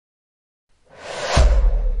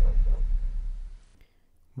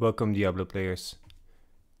Welcome Diablo players.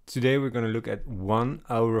 Today we're going to look at 1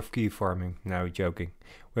 hour of key farming, now joking,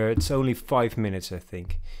 where it's only 5 minutes I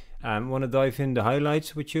think. I want to dive in the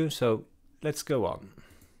highlights with you, so let's go on.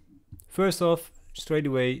 First off, straight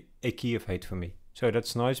away a key of hate for me. So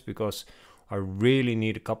that's nice because I really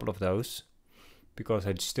need a couple of those, because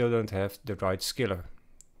I still don't have the right skiller.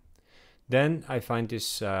 Then I find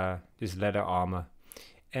this leather armor,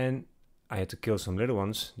 and I had to kill some little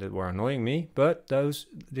ones that were annoying me, but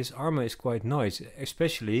this armor is quite nice,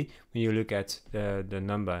 especially when you look at the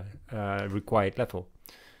number required level.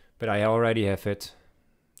 But I already have it,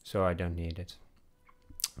 so I don't need it.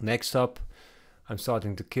 Next up, I'm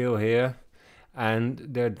starting to kill here, and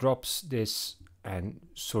there drops this, and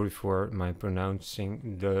sorry for my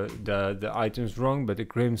pronouncing the items wrong, but the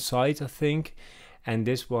Grim Sight I think. And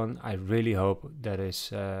this one I really hope that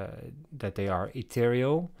they are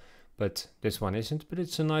ethereal. But this one isn't, but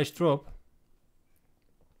it's a nice drop.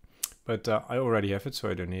 But I already have it, so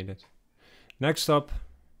I don't need it. Next up,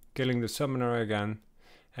 killing the summoner again,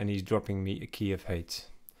 and he's dropping me a key of hate.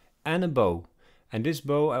 And a bow. And this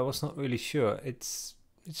bow, I was not really sure. It's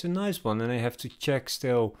a nice one, and I have to check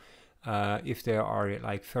still if there are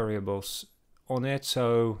like variables on it.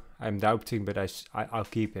 So I'm doubting, but I'll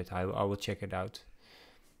keep it. I will check it out.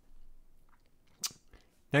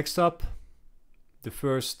 Next up, the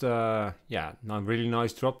first, really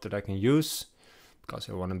nice drop that I can use, because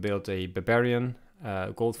I want to build a barbarian,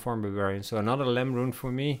 gold farm barbarian. So another lamb rune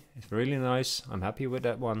for me. It's really nice. I'm happy with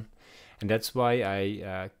that one, and that's why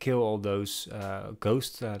I kill all those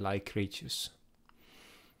ghost-like creatures.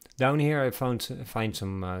 Down here I find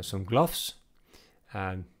some gloves.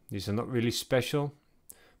 These are not really special,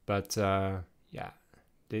 but yeah,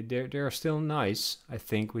 they're still nice. I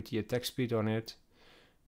think with the attack speed on it.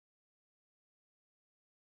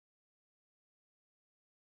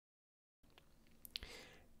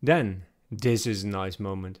 Then, this is a nice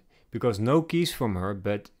moment, because no keys from her,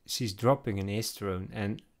 but she's dropping an Istrone,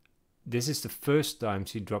 and this is the first time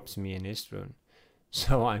she drops me an Istrone.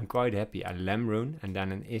 So I'm quite happy. A lamb rune and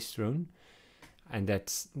then an Istrone, and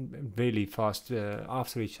that's really fast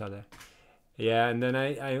after each other. Yeah, and then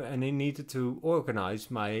I needed to organize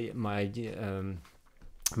my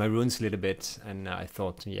runes a little bit, and I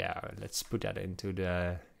thought, yeah, let's put that into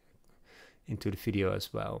the video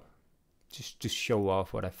as well. Just to show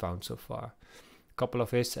off what I found so far. A couple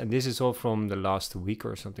of hits, and this is all from the last week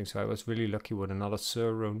or something, so I was really lucky with another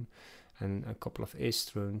Sur rune and a couple of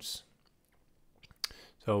Ist runes.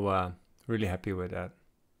 So really happy with that.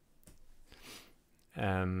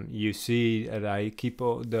 You see that I keep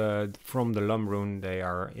all from the Lum rune, they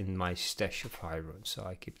are in my stash of high runes, so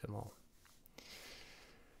I keep them all.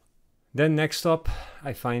 Then next up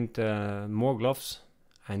I find more gloves,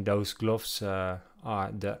 and those gloves are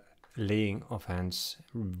the laying of hands,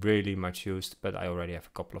 really much used, but I already have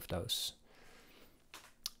a couple of those.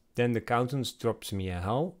 Then the Countenance drops me a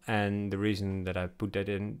hell, and the reason that I put that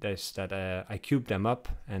in is that I cube them up,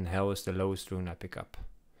 and hell is the lowest rune I pick up.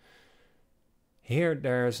 Here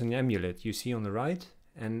there's an amulet you see on the right,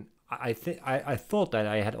 and I thought that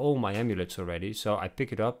I had all my amulets already, so I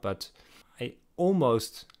pick it up, but I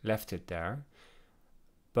almost left it there.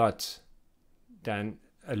 But then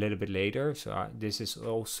a little bit later, so this is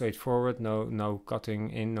all straightforward, no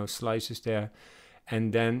cutting in, no slices there,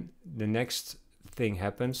 and then the next thing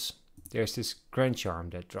happens. There's this grand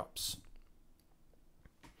charm that drops,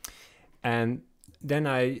 and then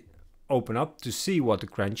I open up to see what the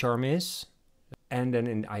grand charm is, and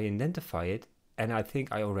then I identify it, and I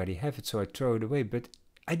think I already have it, so I throw it away, but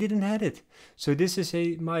I didn't have it. So this is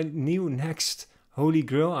my new next holy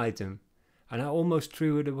grail item, and I almost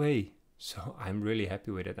threw it away. So I'm really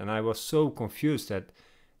happy with it, and I was so confused that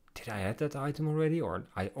did I have that item already or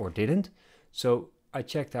didn't. So I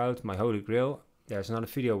checked out my holy grail. There's another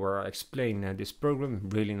video where I explain this program,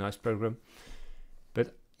 really nice program.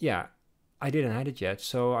 But yeah, I didn't have it yet,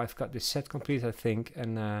 so I've got this set complete I think,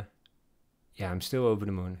 and yeah, I'm still over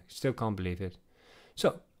the moon. Still can't believe it.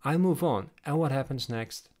 So I move on, and what happens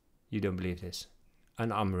next? You don't believe this.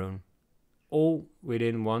 An rune, all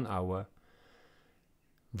within 1 hour.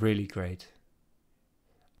 Really great.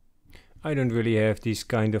 I don't really have these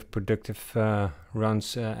kind of productive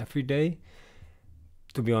runs every day.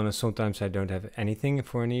 To be honest, sometimes I don't have anything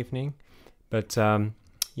for an evening. But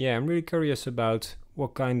yeah, I'm really curious about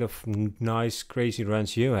what kind of nice crazy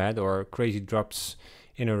runs you had, or crazy drops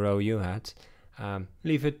in a row you had.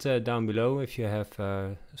 Leave it down below if you have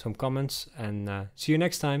some comments, and see you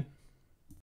next time.